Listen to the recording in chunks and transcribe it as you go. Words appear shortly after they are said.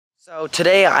So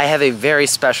today I have a very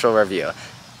special review.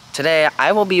 Today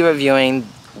I will be reviewing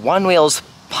ONEWHEEL's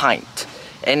Pint.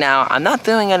 And now I'm not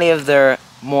doing any of their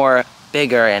more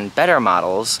bigger and better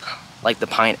models like the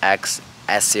Pint X,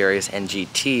 S series, and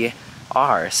GT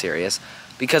R series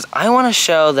because I want to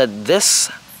show that this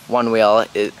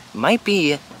ONEWHEEL might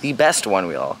be the best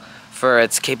ONEWHEEL for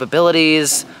its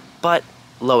capabilities but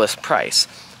lowest price.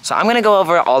 So I'm going to go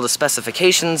over all the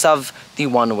specifications of the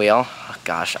ONEWHEEL. Oh,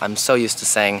 gosh, I'm so used to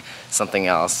saying something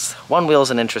else. ONEWHEEL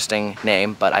is an interesting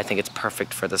name, but I think it's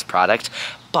perfect for this product.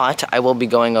 But I will be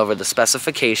going over the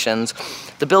specifications,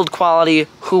 the build quality,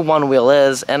 who ONEWHEEL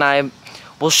is, and I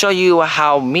will show you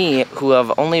how me, who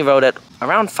have only rode it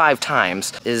around 5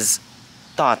 times, is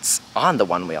thoughts on the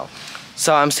ONEWHEEL.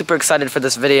 So I'm super excited for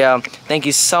this video. Thank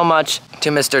you so much to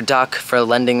Mr. Duck for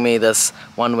lending me this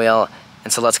ONEWHEEL.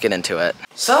 And so let's get into it.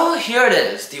 So here it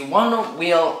is, the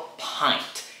ONEWHEEL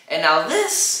Pint. And now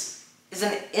this is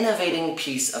an innovating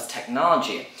piece of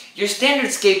technology. Your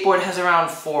standard skateboard has around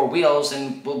 4 wheels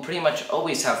and will pretty much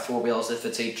always have 4 wheels if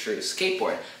it's a true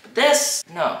skateboard. But this,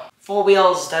 no. 4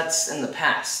 wheels, that's in the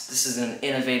past. This is an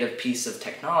innovative piece of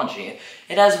technology.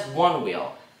 It has 1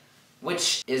 wheel,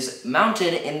 which is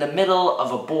mounted in the middle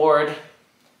of a board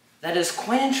that is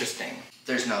quite interesting.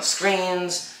 There's no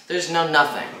screens, there's no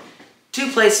nothing.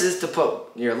 2 places to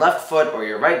put your left foot or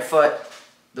your right foot,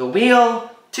 the wheel,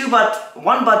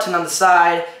 1 button on the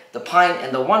side, the Pint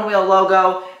and the ONEWHEEL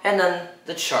logo, and then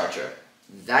the charger.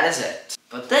 That is it.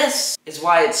 But this is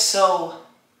why it's so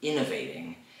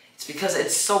innovating. It's because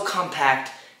it's so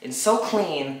compact, it's so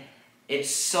clean, it's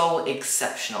so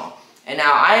exceptional. And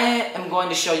now I am going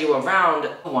to show you around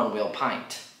the ONEWHEEL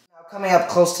Pint. Now coming up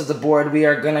close to the board, we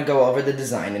are going to go over the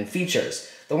design and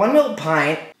features. The ONEWHEEL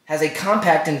Pint has a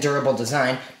compact and durable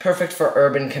design, perfect for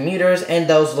urban commuters and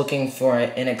those looking for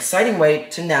an exciting way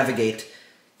to navigate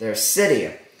their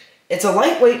city. It's a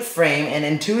lightweight frame and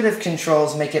intuitive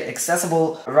controls make it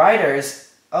accessible to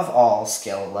riders of all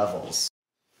skill levels.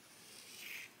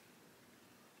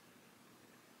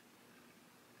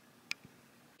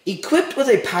 Equipped with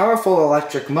a powerful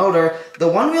electric motor, the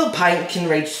ONEWHEEL Pint can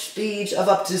reach speeds of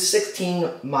up to 16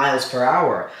 miles per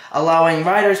hour, allowing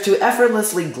riders to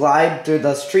effortlessly glide through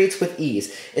the streets with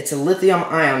ease. Its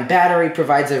lithium-ion battery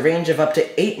provides a range of up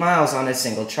to 8 miles on a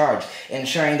single charge,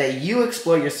 ensuring that you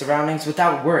explore your surroundings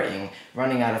without worrying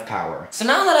running out of power. So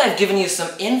now that I've given you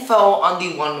some info on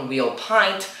the ONEWHEEL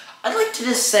Pint, I'd like to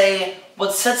just say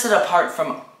what sets it apart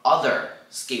from other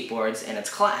skateboards in its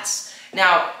class.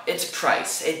 Now, its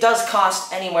price. It does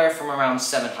cost anywhere from around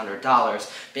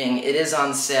 $700, being it is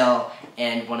on sale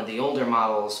and one of the older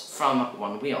models from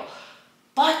ONEWHEEL.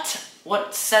 But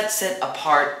what sets it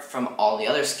apart from all the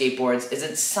other skateboards is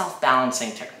its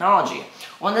self-balancing technology.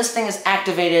 When this thing is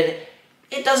activated,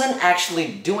 it doesn't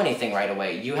actually do anything right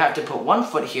away. You have to put 1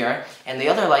 foot here, and the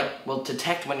other light will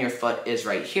detect when your foot is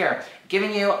right here,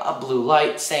 giving you a blue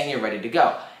light saying you're ready to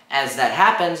go. As that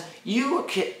happens,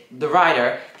 the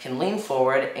rider can lean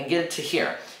forward and get it to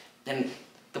here. Then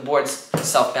the board's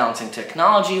self-balancing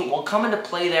technology will come into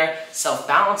play there,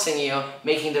 self-balancing you,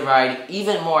 making the ride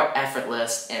even more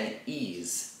effortless and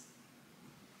ease.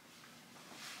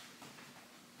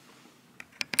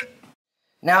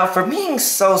 Now, for being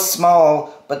so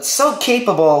small, but so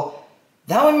capable,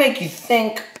 that would make you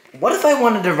think, what if I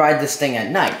wanted to ride this thing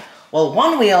at night? Well,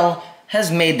 ONEWHEEL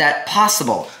has made that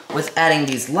possible with adding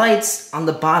these lights on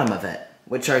the bottom of it,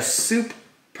 which are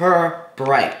super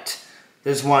bright.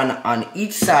 There's one on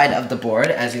each side of the board.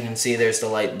 As you can see, there's the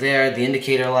light there, the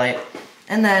indicator light,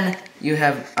 and then you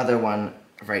have other one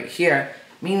right here,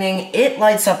 meaning it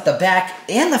lights up the back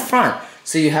and the front.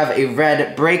 So you have a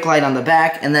red brake light on the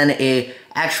back and then a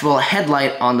actual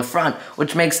headlight on the front,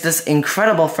 which makes this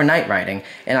incredible for night riding.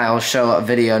 And I will show a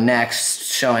video next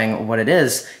showing what it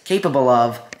is capable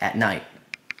of at night.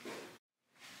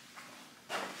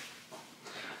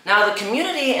 Now, the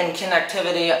community and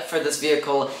connectivity for this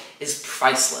vehicle is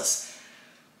priceless.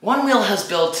 ONEWHEEL has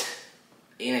built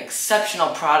an exceptional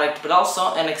product, but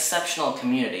also an exceptional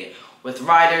community, with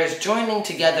riders joining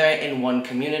together in one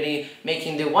community,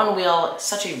 making the ONEWHEEL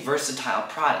such a versatile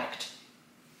product.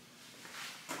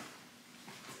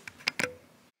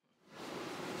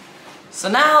 So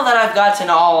now that I've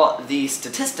gotten all the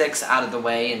statistics out of the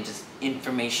way and just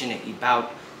information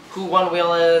about who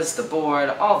ONEWHEEL is, the board,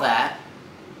 all that,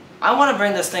 I want to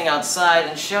bring this thing outside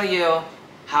and show you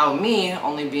how me,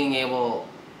 only being able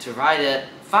to ride it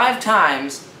 5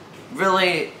 times,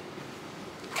 really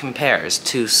compares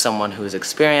to someone who's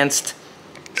experienced.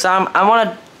 So I want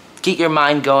to get your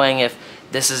mind going if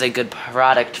this is a good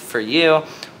product for you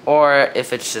or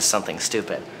if it's just something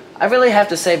stupid. I really have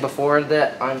to say before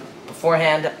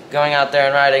beforehand, going out there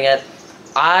and riding it.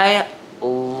 I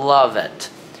love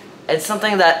it. It's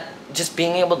something that just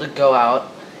being able to go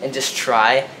out and just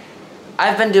try.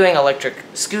 I've been doing electric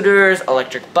scooters,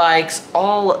 electric bikes,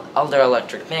 all other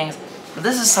electric things, but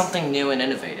this is something new and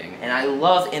innovating, and I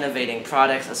love innovating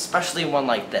products, especially one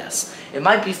like this. It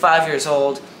might be 5 years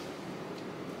old,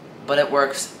 but it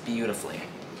works beautifully.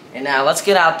 And now let's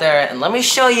get out there and let me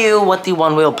show you what the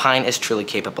ONEWHEEL Pint is truly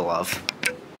capable of.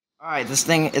 Alright, this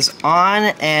thing is on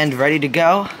and ready to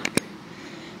go.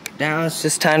 Now it's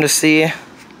just time to see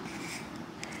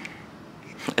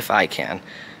if I can.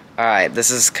 Alright,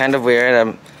 this is kind of weird.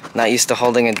 I'm not used to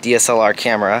holding a DSLR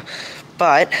camera,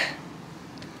 but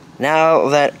now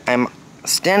that I'm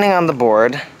standing on the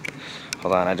board,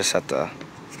 hold on, I just have to.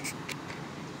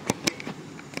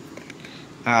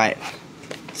 Alright,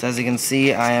 so as you can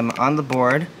see, I am on the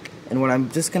board, and what I'm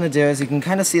just going to do is you can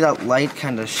kind of see that light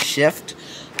kind of shift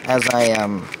as I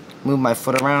move my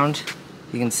foot around.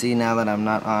 You can see now that I'm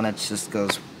not on it, it just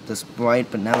goes this bright,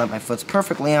 but now that my foot's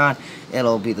perfectly on,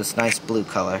 it'll be this nice blue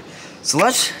color. So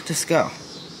let's just go.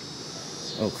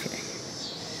 Okay.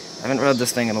 I haven't rode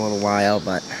this thing in a little while,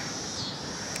 but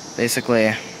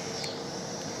basically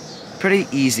pretty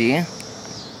easy.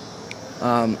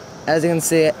 As you can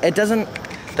see, it doesn't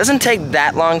take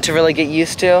that long to really get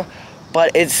used to,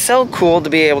 but it's so cool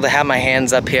to be able to have my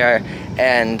hands up here,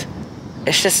 and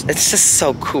it's just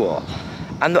so cool.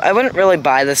 I wouldn't really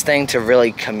buy this thing to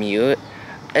really commute.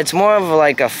 It's more of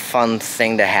like a fun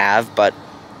thing to have, but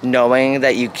knowing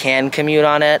that you can commute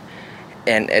on it,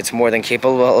 and it's more than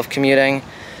capable of commuting,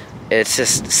 it's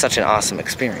just such an awesome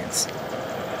experience.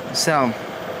 So,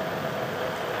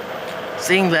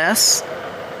 seeing this,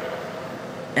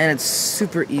 and it's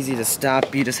super easy to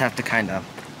stop. You just have to kind of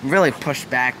really push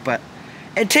back, but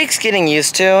it takes getting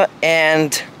used to,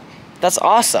 and that's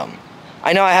awesome.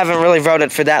 I know I haven't really rode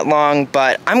it for that long,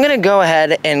 but I'm going to go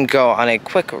ahead and go on a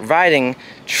quick riding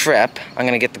trip. I'm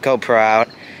going to get the GoPro out,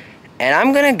 and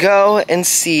I'm going to go and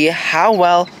see how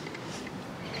well...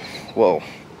 Whoa.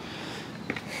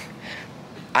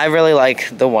 I really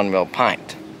like the ONEWHEEL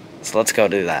Pint, so let's go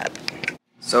do that.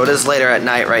 So it is later at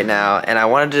night right now, and I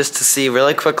wanted just to see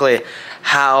really quickly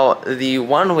how the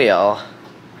ONEWHEEL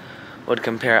would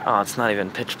compare... Oh, it's not even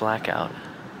pitch black out.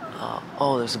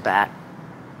 Oh, there's a bat.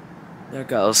 There it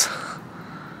goes.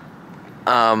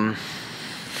 Oh,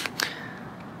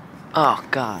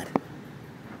 God.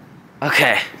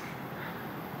 Okay.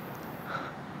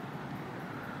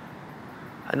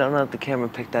 I don't know if the camera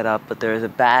picked that up, but there is a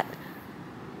bat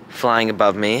flying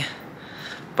above me.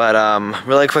 But,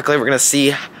 really quickly, we're gonna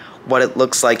see what it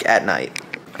looks like at night.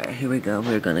 Okay, here we go.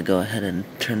 We're gonna go ahead and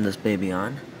turn this baby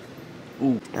on.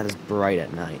 Ooh, that is bright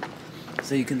at night.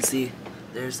 So you can see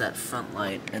there's that front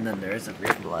light, and then there is a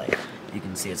rear light. You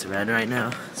can see it's red right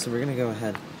now. So we're gonna go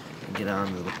ahead and get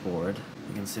onto the board.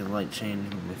 You can see the light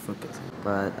change when my foot gets in.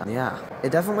 But yeah,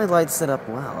 it definitely lights it up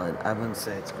well. I wouldn't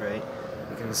say it's great.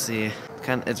 You can see,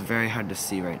 it's very hard to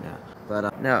see right now.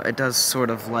 But no, it does sort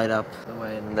of light up the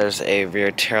way. And there's a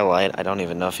rear tail light. I don't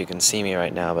even know if you can see me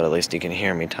right now, but at least you can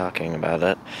hear me talking about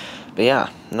it. But yeah,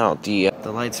 no, the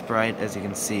light's bright, as you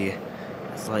can see.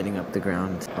 It's lighting up the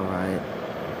ground alright.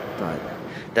 But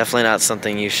definitely not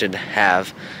something you should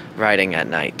have riding at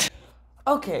night.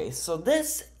 Okay, so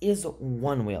this is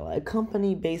ONEWHEEL, a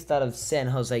company based out of San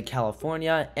Jose,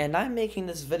 California, and I'm making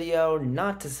this video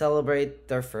not to celebrate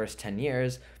their first 10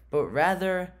 years, but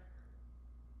rather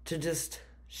to just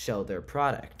show their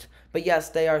product. But yes,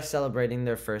 they are celebrating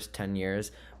their first 10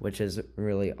 years, which is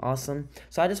really awesome.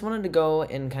 So I just wanted to go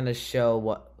and kind of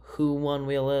show who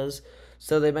ONEWHEEL is.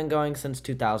 So they've been going since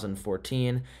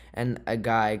 2014, and a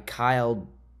guy, Kyle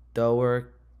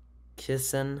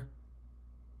Doerkisson,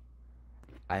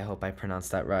 I hope I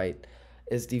pronounced that right,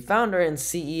 is the founder and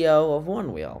CEO of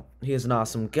ONEWHEEL. He is an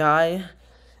awesome guy,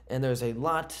 and there's a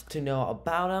lot to know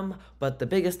about him, but the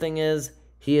biggest thing is,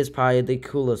 he is probably the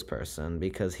coolest person,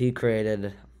 because he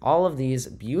created all of these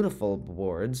beautiful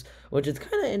boards, which is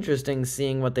kind of interesting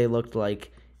seeing what they looked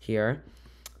like here.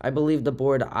 I believe the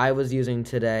board I was using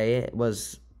today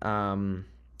was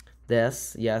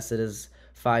this. Yes, it is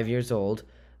 5 years old.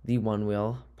 The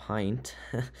ONEWHEEL Pint.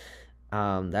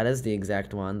 That is the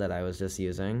exact one that I was just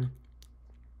using.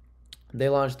 They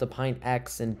launched the Pint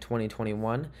X in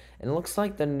 2021, and it looks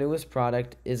like the newest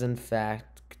product is in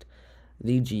fact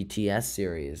the GTS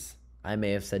series. I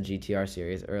may have said GTR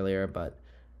series earlier, but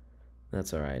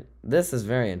that's alright. This is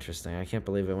very interesting. I can't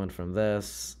believe it went from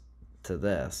this to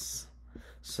this.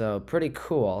 So, pretty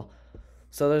cool.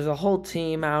 So, there's a whole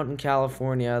team out in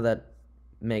California that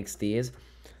makes these.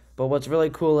 But what's really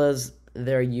cool is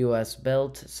they're US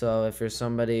built. So, if you're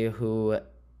somebody who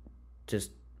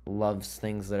just loves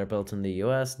things that are built in the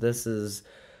US, this is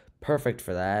perfect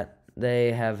for that.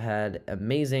 They have had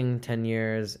amazing 10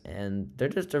 years, and they're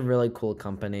just a really cool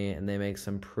company, and they make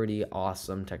some pretty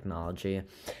awesome technology.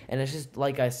 And it's just,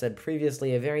 like I said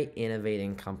previously, a very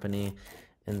innovating company.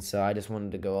 And so I just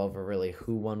wanted to go over really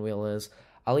who OneWheel is.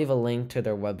 I'll leave a link to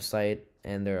their website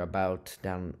and their about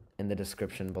down in the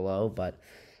description below. But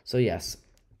so yes,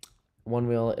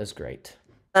 OneWheel is great.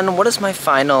 And what is my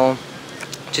final,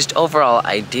 just overall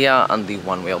idea on the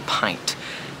ONEWHEEL Pint?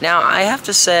 Now, I have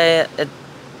to say,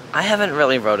 I haven't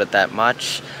really rode it that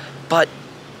much, but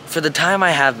for the time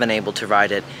I have been able to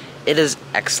ride it, it is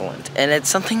excellent. And it's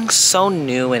something so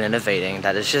new and innovating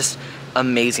that it's just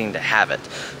amazing to have it.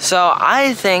 So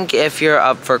I think if you're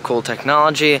up for cool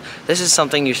technology, this is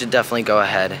something you should definitely go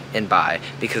ahead and buy,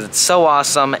 because it's so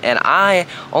awesome, and I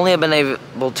only have been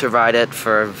able to ride it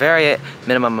for a very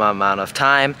minimum amount of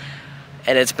time,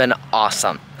 and it's been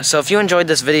awesome. So if you enjoyed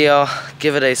this video,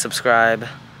 give it a subscribe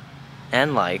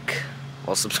and like.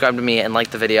 Well, subscribe to me and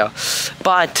like the video.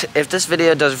 But if this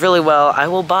video does really well, I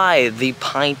will buy the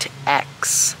Pint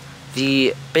X,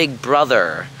 the big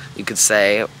brother, you could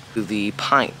say, to the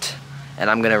Pint. And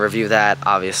I'm going to review that,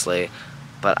 obviously.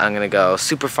 But I'm going to go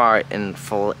super far in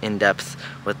full in-depth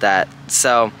with that.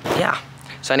 So, yeah.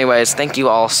 So anyways, thank you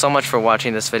all so much for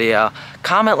watching this video.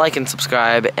 Comment, like, and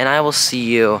subscribe, and I will see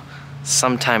you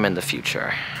sometime in the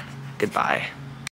future. Goodbye.